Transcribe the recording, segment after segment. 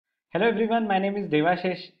Hello everyone, my name is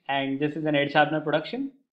Devashish and this is an Ed Sharpener production.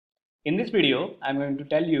 In this video, I'm going to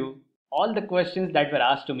tell you all the questions that were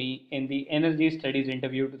asked to me in the Energy Studies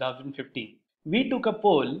Interview 2015. We took a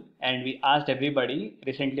poll and we asked everybody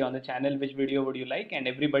recently on the channel which video would you like, and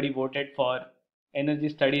everybody voted for Energy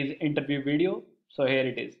Studies interview video. So here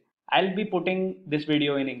it is. I'll be putting this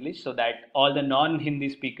video in English so that all the non-Hindi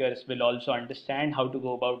speakers will also understand how to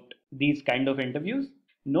go about these kind of interviews.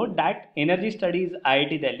 Note that Energy Studies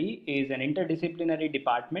IIT Delhi is an interdisciplinary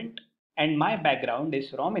department and my background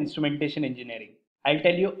is from instrumentation engineering. I'll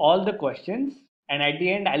tell you all the questions and at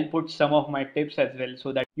the end I'll put some of my tips as well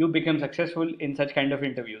so that you become successful in such kind of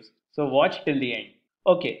interviews. So watch till the end.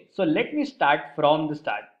 Okay, so let me start from the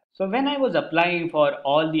start. So when I was applying for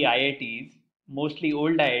all the IITs, mostly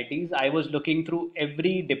old IITs, I was looking through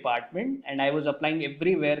every department and I was applying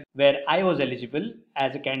everywhere where I was eligible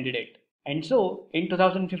as a candidate. And so in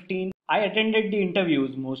 2015, I attended the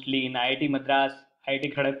interviews mostly in IIT Madras,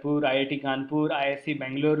 IIT Kharagpur, IIT Kanpur, ISC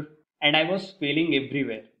Bangalore, and I was failing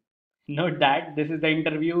everywhere. Note that this is the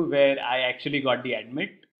interview where I actually got the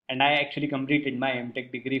admit and I actually completed my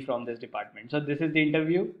M-Tech degree from this department. So this is the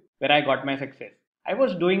interview where I got my success. I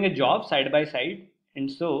was doing a job side by side,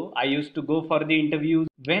 and so I used to go for the interviews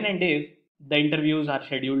when and if the interviews are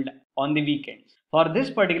scheduled on the weekends. For this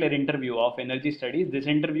particular interview of energy studies, this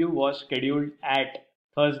interview was scheduled at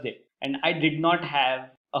Thursday and I did not have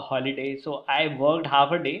a holiday. So I worked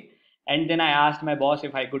half a day and then I asked my boss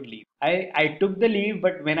if I could leave. I took the leave,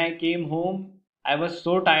 but when I came home, I was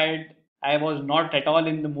so tired. I was not at all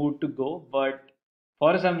in the mood to go, but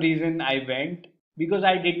for some reason I went because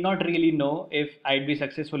I did not really know if I'd be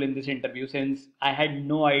successful in this interview since I had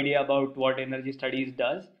no idea about what energy studies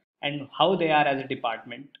does and how they are as a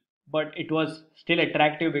department. But it was still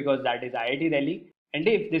attractive because that is IIT Delhi. And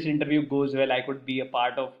if this interview goes well, I could be a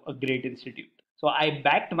part of a great institute. So I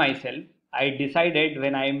backed myself. I decided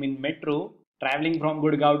when I am in metro traveling from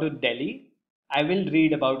Gurgaon to Delhi, I will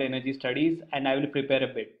read about energy studies and I will prepare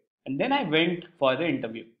a bit. And then I went for the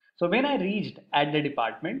interview. So when I reached at the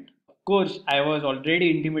department, of course, I was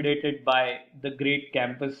already intimidated by the great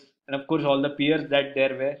campus and of course all the peers that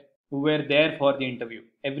there were who were there for the interview.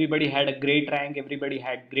 Everybody had a great rank, everybody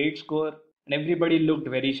had great score, and everybody looked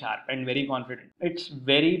very sharp and very confident. It's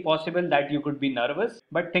very possible that you could be nervous,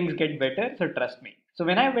 but things get better, so trust me. So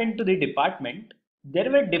when I went to the department, there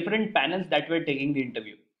were different panels that were taking the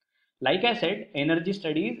interview. Like I said, energy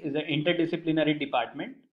studies is an interdisciplinary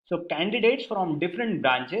department. So candidates from different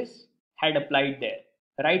branches had applied there,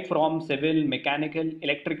 right from civil, mechanical,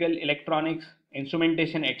 electrical, electronics,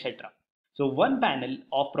 instrumentation, etc. So one panel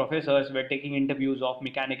of professors were taking interviews of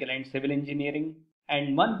mechanical and civil engineering,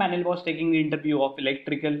 and one panel was taking the interview of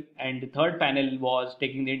electrical, and the third panel was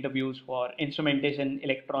taking the interviews for instrumentation,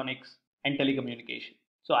 electronics, and telecommunication.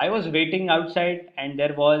 So I was waiting outside, and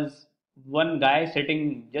there was one guy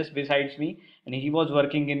sitting just besides me, and he was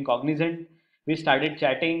working in Cognizant. We started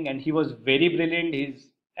chatting, and he was very brilliant.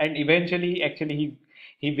 And eventually, actually,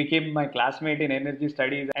 he became my classmate in energy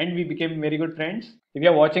studies, and we became very good friends. If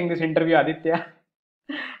you're watching this interview, Aditya,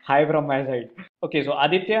 hi from my side. Okay, so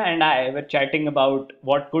Aditya and I were chatting about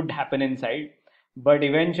what could happen inside, but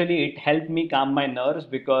eventually it helped me calm my nerves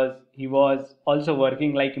because he was also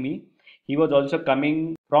working like me. He was also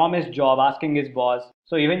coming from his job, asking his boss.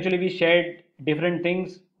 So eventually we shared different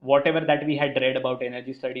things, whatever that we had read about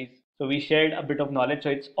energy studies. So we shared a bit of knowledge.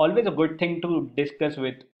 So it's always a good thing to discuss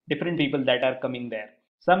with different people that are coming there.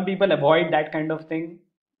 Some people avoid that kind of thing.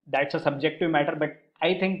 That's a subjective matter, but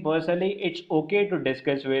I think personally it's okay to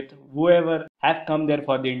discuss with whoever have come there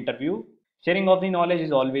for the interview. Sharing of the knowledge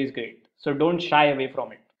is always great. So don't shy away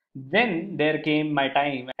from it. Then there came my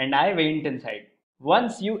time and I went inside.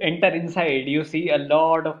 Once you enter inside, you see a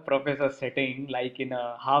lot of professors sitting like in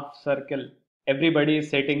a half circle. Everybody is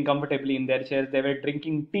sitting comfortably in their chairs. They were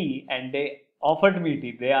drinking tea and they offered me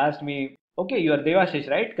tea. They asked me, okay, you are Devashish,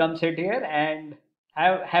 right? Come sit here and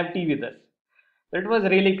have tea with us. So it was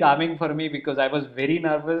really calming for me because I was very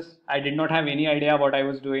nervous. I did not have any idea what I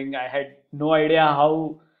was doing. I had no idea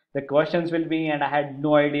how the questions will be and I had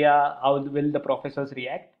no idea how will the professors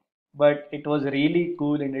react. But it was really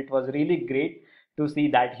cool and it was really great to see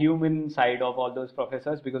that human side of all those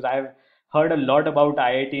professors because I've heard a lot about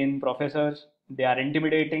IIT professors. They are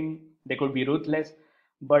intimidating, they could be ruthless,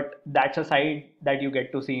 but that's a side that you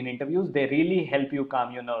get to see in interviews. They really help you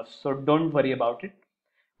calm your nerves. So don't worry about it.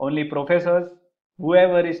 Only professors,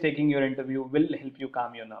 whoever is taking your interview will help you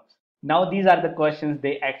calm your nerves. Now these are the questions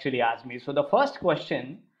they actually asked me. So the first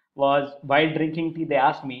question was while drinking tea, they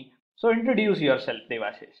asked me, so introduce yourself,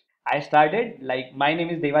 Devashish. I started like my name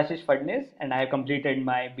is Devashish Fadnis and I have completed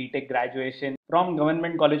my B.Tech graduation from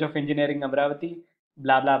Government College of Engineering Amravati,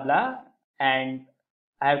 blah blah blah, and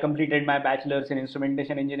I have completed my bachelor's in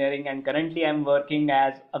instrumentation engineering and currently I'm working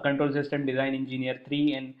as a control system design engineer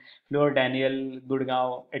 3 in Fluor Daniel,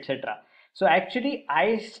 Gurgaon, etc. So actually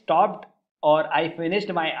I stopped or I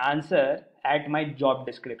finished my answer at my job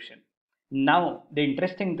description. Now, the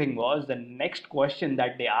interesting thing was the next question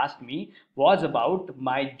that they asked me was about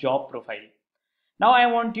my job profile. Now, I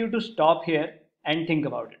want you to stop here and think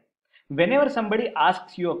about it. Whenever somebody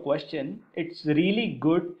asks you a question, it's really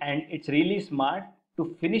good and it's really smart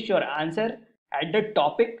to finish your answer at the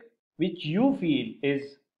topic which you feel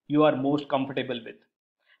is you are most comfortable with.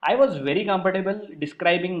 I was very comfortable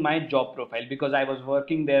describing my job profile because I was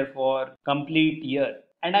working there for complete year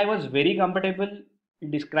and I was very comfortable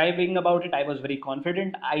describing about it. I was very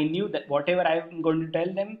confident. I knew that whatever I'm going to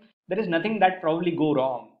tell them, there is nothing that probably go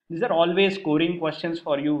wrong. These are always scoring questions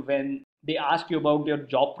for you when they ask you about your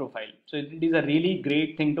job profile. So it is a really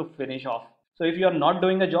great thing to finish off. So if you are not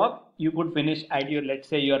doing a job, you could finish at your, let's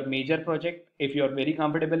say, your major project if you are very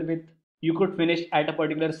comfortable with. You could finish at a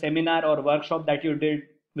particular seminar or workshop that you did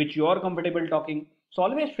which you are comfortable talking. So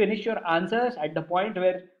always finish your answers at the point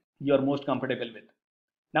where you're most comfortable with.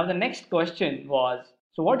 Now the next question was,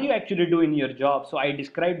 so what do you actually do in your job? So I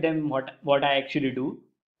described them what I actually do,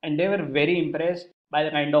 and they were very impressed by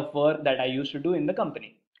the kind of work that I used to do in the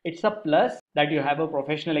company. It's a plus that you have a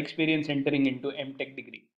professional experience entering into M-Tech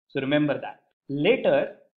degree. So remember that.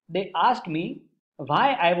 Later, they asked me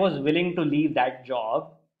why I was willing to leave that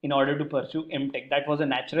job in order to pursue M-Tech. That was a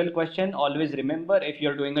natural question. Always remember, if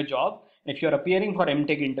you're doing a job, if you're appearing for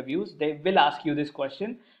M-Tech interviews, they will ask you this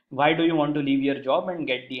question: why do you want to leave your job and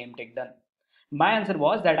get the M-Tech done? My answer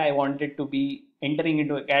was that I wanted to be entering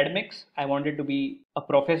into academics. I wanted to be a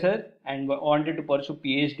professor and wanted to pursue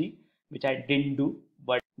PhD, which I didn't do,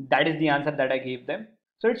 but that is the answer that I gave them.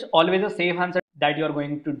 So it's always a safe answer that you're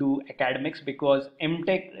going to do academics because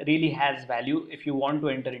M-Tech really has value if you want to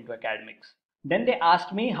enter into academics. Then they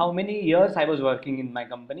asked me how many years I was working in my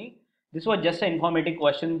company. This was just an informative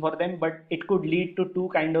question for them, but it could lead to two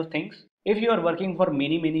kind of things. If you are working for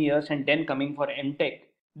many years and then coming for M-Tech,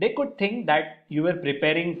 they could think that you were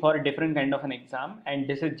preparing for a different kind of an exam and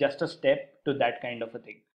this is just a step to that kind of a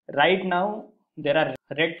thing. Right now, there are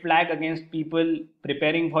red flag against people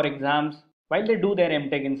preparing for exams while they do their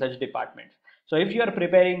M-Tech in such departments. So if you are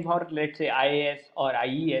preparing for, let's say, IAS or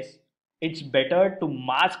IES, it's better to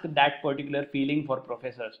mask that particular feeling for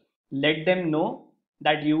professors. Let them know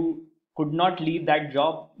that you could not leave that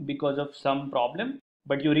job because of some problem,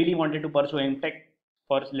 but you really wanted to pursue M-Tech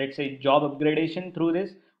for, let's say, job upgradation through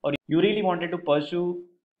this, or you really wanted to pursue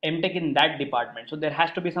M-Tech in that department. So there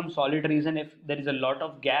has to be some solid reason if there is a lot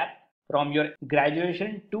of gap from your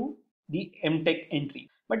graduation to the M-Tech entry.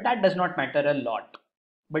 But that does not matter a lot.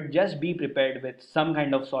 But just be prepared with some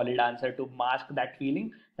kind of solid answer to mask that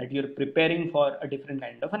feeling that you're preparing for a different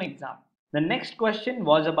kind of an exam. The next question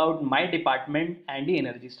was about my department and the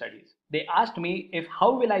energy studies. They asked me if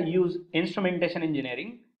how will I use instrumentation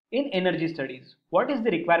engineering in energy studies. What is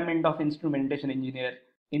the requirement of instrumentation engineer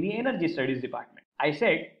in the energy studies department? I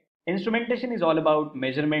said instrumentation is all about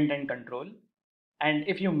measurement and control. And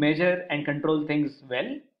if you measure and control things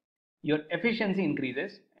well, your efficiency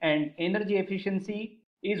increases, and energy efficiency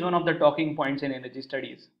is one of the talking points in energy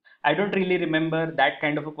studies. I don't really remember that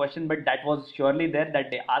kind of a question, but that was surely there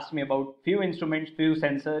that they asked me about few instruments, few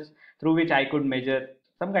sensors through which I could measure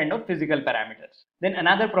some kind of physical parameters. Then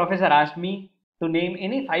another professor asked me to name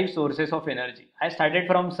any five sources of energy. I started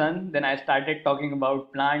from sun, then I started talking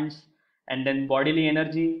about plants, and then bodily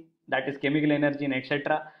energy, that is chemical energy, and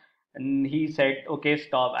etc. And he said, okay,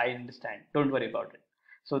 stop, I understand, don't worry about it.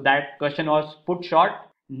 So that question was put short.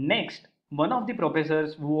 Next, one of the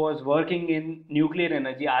professors who was working in nuclear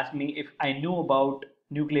energy asked me if I knew about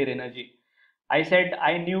nuclear energy. I said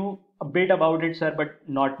I knew a bit about it, sir, but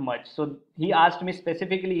not much. So he asked me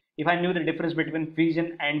specifically if I knew the difference between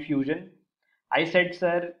fission and fusion. I said,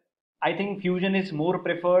 sir, I think fusion is more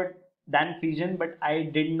preferred than fission, but I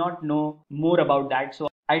did not know more about that. So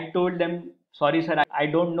I told them, sorry, sir, I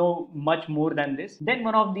don't know much more than this. Then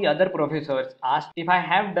one of the other professors asked if I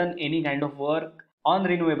have done any kind of work on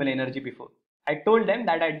renewable energy before. I told them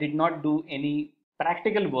that I did not do any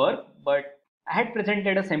practical work, but I had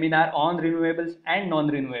presented a seminar on renewables and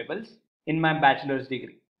non-renewables in my bachelor's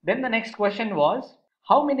degree. Then the next question was,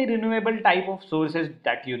 how many renewable type of sources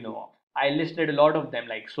that you know of? I listed a lot of them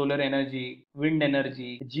like solar energy, wind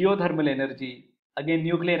energy, geothermal energy, again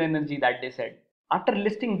nuclear energy that they said. After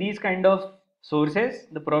listing these kind of sources,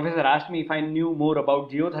 the professor asked me if I knew more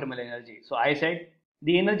about geothermal energy. So I said,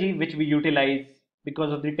 the energy which we utilize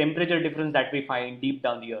because of the temperature difference that we find deep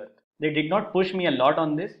down the earth. They did not push me a lot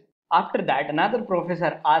on this. After that, another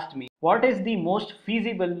professor asked me, what is the most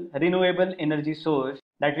feasible renewable energy source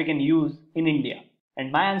that we can use in India?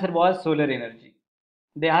 And my answer was solar energy.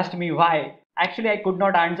 They asked me why. Actually, I could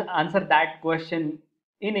not answer that question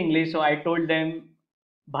in English, so I told them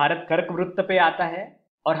Bharat कर्क वृत्त पे आता है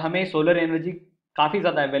और हमें solar energy काफ़ी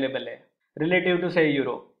ज़्यादा available है relative to say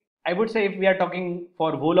Europe. I would say if we are talking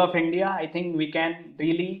for whole of India, I think we can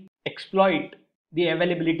really exploit the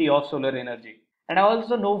availability of solar energy. And I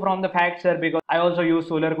also know from the fact, sir, because I also use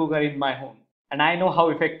solar cooker in my home and I know how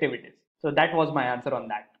effective it is. So that was my answer on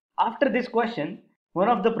that. After this question, one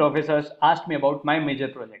of the professors asked me about my major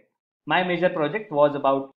project. My major project was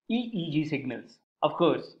about EEG signals. Of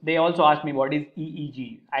course, they also asked me what is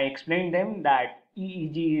EEG. I explained them that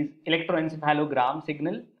EEG is electroencephalogram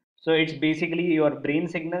signal. So it's basically your brain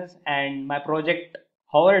signals, and my project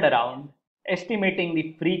hovered around estimating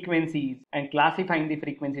the frequencies and classifying the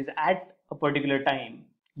frequencies at a particular time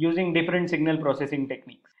using different signal processing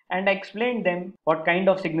techniques. And I explained them what kind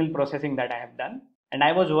of signal processing that I have done. And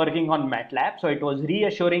I was working on MATLAB, so it was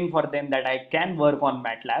reassuring for them that I can work on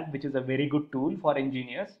MATLAB, which is a very good tool for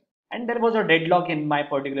engineers. And there was a deadlock in my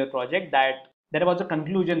particular project that there was a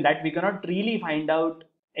conclusion that we cannot really find out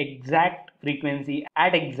exact frequency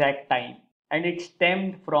at exact time, and it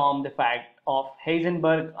stemmed from the fact of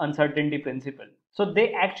Heisenberg uncertainty principle. So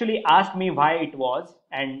they actually asked me why it was,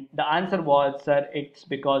 and the answer was, sir, it's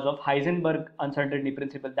because of Heisenberg uncertainty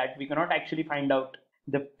principle that we cannot actually find out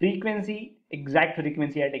the frequency, exact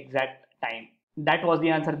frequency at exact time. That was the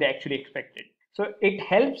answer they actually expected. So it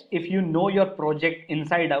helps if you know your project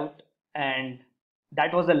inside out. And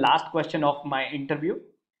that was the last question of my interview.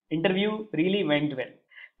 Interview really went well.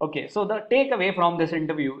 Okay, so the takeaway from this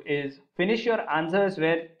interview is finish your answers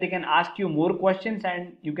where they can ask you more questions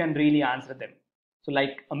and you can really answer them. So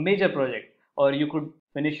like a major project, or you could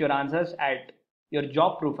finish your answers at your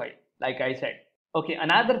job profile, like I said. Okay,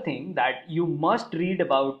 another thing that you must read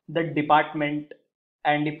about the department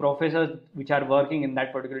and the professors which are working in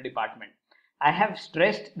that particular department. I have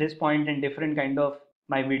stressed this point in different kind of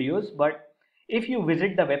my videos, but if you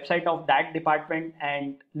visit the website of that department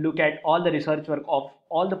and look at all the research work of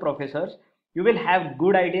all the professors, you will have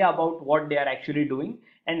good idea about what they are actually doing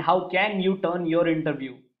and how can you turn your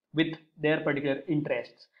interview with their particular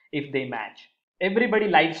interests if they match. Everybody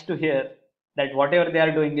likes to hear that whatever they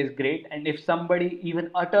are doing is great, and if somebody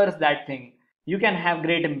even utters that thing, you can have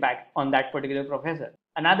great impact on that particular professor.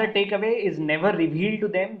 Another takeaway is never reveal to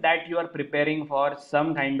them that you are preparing for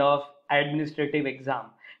some kind of administrative exam.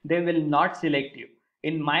 They will not select you.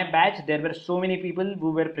 In my batch, there were so many people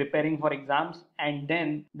who were preparing for exams, and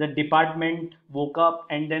then the department woke up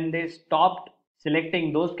and then they stopped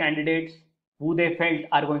selecting those candidates who they felt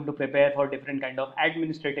are going to prepare for different kind of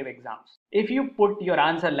administrative exams. If you put your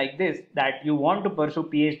answer like this, that you want to pursue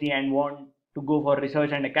PhD and want to go for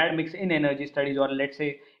research and academics in energy studies, or let's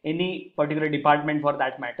say any particular department for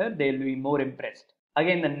that matter, they'll be more impressed.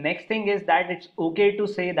 Again, the next thing is that it's okay to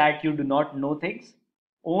say that you do not know things.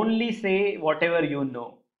 Only say whatever you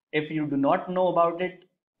know. If you do not know about it,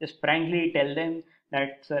 just frankly tell them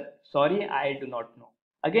that, sir, sorry, I do not know.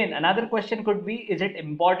 Again, another question could be, is it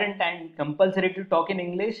important and compulsory to talk in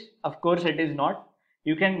English? Of course, it is not.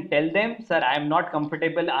 You can tell them, sir, I am not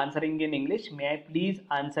comfortable answering in English. May I please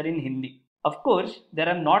answer in Hindi? Of course, there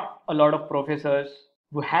are not a lot of professors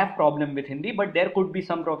who have problem with Hindi, but there could be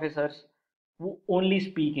some professors who only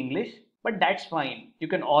speak English, but that's fine. You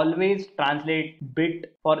can always translate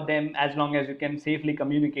bit for them as long as you can safely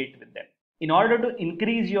communicate with them. In order to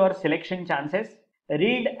increase your selection chances,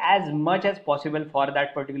 read as much as possible for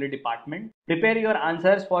that particular department. Prepare your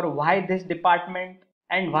answers for why this department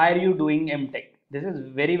and why are you doing M-Tech. This is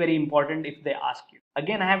very, very important if they ask you.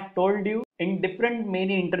 Again, I have told you in different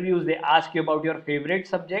many interviews, they ask you about your favorite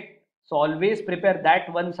subject. So always prepare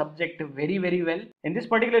that one subject very, very well. In this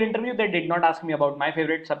particular interview, they did not ask me about my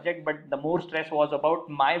favorite subject, but the more stress was about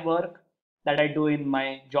my work that I do in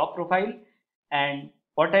my job profile and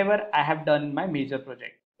whatever I have done in my major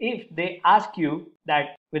project. If they ask you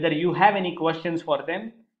that whether you have any questions for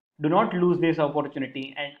them, do not lose this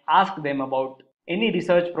opportunity and ask them about any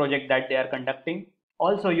research project that they are conducting.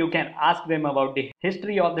 Also, you can ask them about the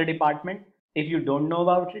history of the department if you don't know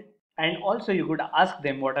about it. And also you could ask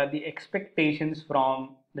them what are the expectations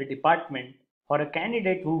from the department for a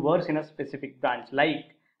candidate who works in a specific branch.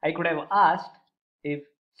 Like I could have asked if,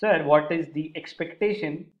 sir, what is the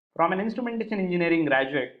expectation from an instrumentation engineering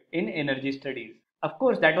graduate in energy studies? Of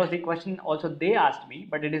course, that was the question also they asked me,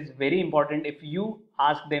 but it is very important if you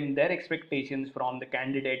ask them their expectations from the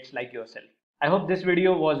candidates like yourself. I hope this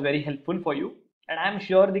video was very helpful for you, and I am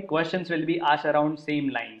sure the questions will be asked around same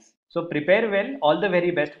lines. So prepare well, all the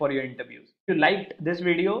very best for your interviews. If you liked this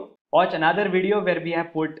video, watch another video where we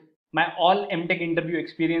have put my all M-Tech interview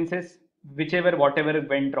experiences, whatever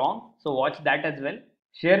went wrong. So watch that as well.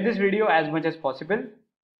 Share this video as much as possible,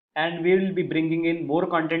 and we will be bringing in more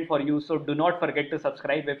content for you. So do not forget to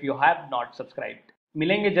subscribe if you have not subscribed.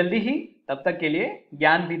 मिलेंगे जल्दी ही, तब तक के लिए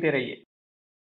ज्ञान पीते रहिए.